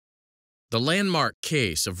The landmark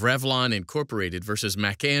case of Revlon Incorporated versus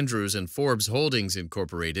MacAndrews and Holdings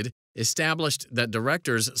Incorporated established that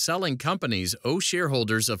directors selling companies owe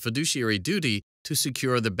shareholders a fiduciary duty to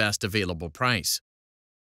secure the best available price.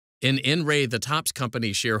 In re the Topps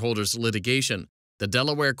Company Shareholders Litigation, the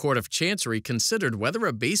Delaware Court of Chancery considered whether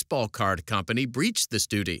a baseball card company breached this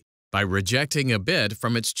duty by rejecting a bid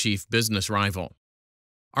from its chief business rival.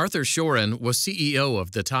 Arthur Shorin was CEO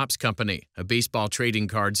of the Topps Company, a baseball trading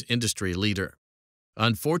cards industry leader.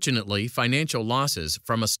 Unfortunately, financial losses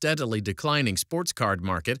from a steadily declining sports card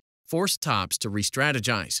market forced Topps to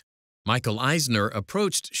restrategize. Michael Eisner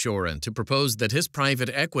approached Shorin to propose that his private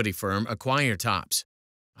equity firm acquire Topps.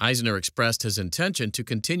 Eisner expressed his intention to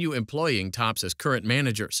continue employing Topps as current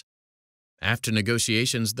managers. After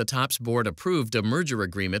negotiations, the Topps board approved a merger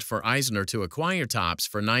agreement for Eisner to acquire Topps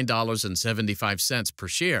for $9.75 per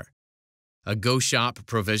share. A go-shop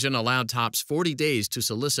provision allowed Topps 40 days to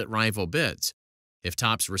solicit rival bids. If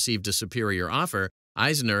Topps received a superior offer,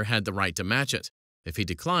 Eisner had the right to match it. If he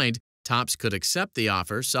declined, Topps could accept the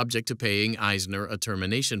offer subject to paying Eisner a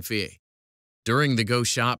termination fee. During the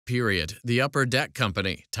go-shop period, the Upper Deck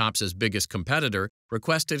Company, Topps's biggest competitor,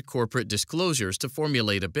 requested corporate disclosures to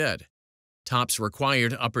formulate a bid. Topps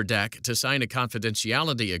required Upper Deck to sign a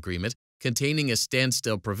confidentiality agreement containing a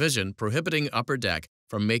standstill provision prohibiting Upper Deck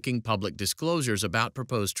from making public disclosures about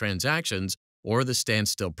proposed transactions or the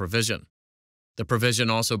standstill provision. The provision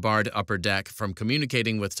also barred Upper Deck from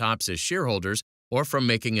communicating with Topps's shareholders or from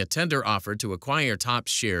making a tender offer to acquire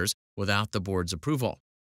Topps shares without the board's approval.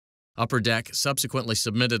 Upper Deck subsequently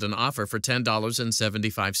submitted an offer for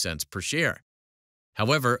 $10.75 per share.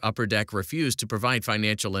 However, Upper Deck refused to provide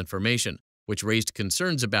financial information, which raised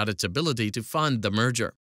concerns about its ability to fund the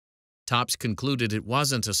merger. Topps concluded it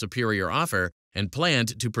wasn't a superior offer and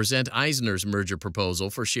planned to present Eisner's merger proposal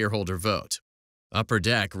for shareholder vote. Upper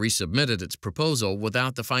Deck resubmitted its proposal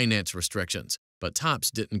without the finance restrictions, but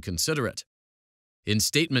Topps didn't consider it. In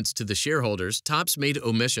statements to the shareholders, Topps made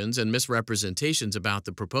omissions and misrepresentations about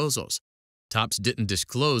the proposals. Topps didn't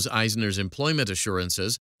disclose Eisner's employment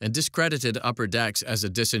assurances and discredited Upper Deck's as a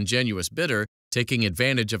disingenuous bidder, taking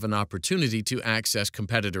advantage of an opportunity to access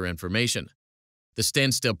competitor information. The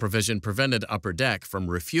standstill provision prevented Upper Deck from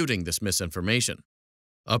refuting this misinformation.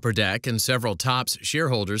 Upper Deck and several Topps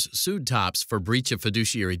shareholders sued Topps for breach of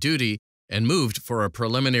fiduciary duty and moved for a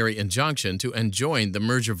preliminary injunction to enjoin the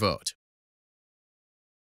merger vote.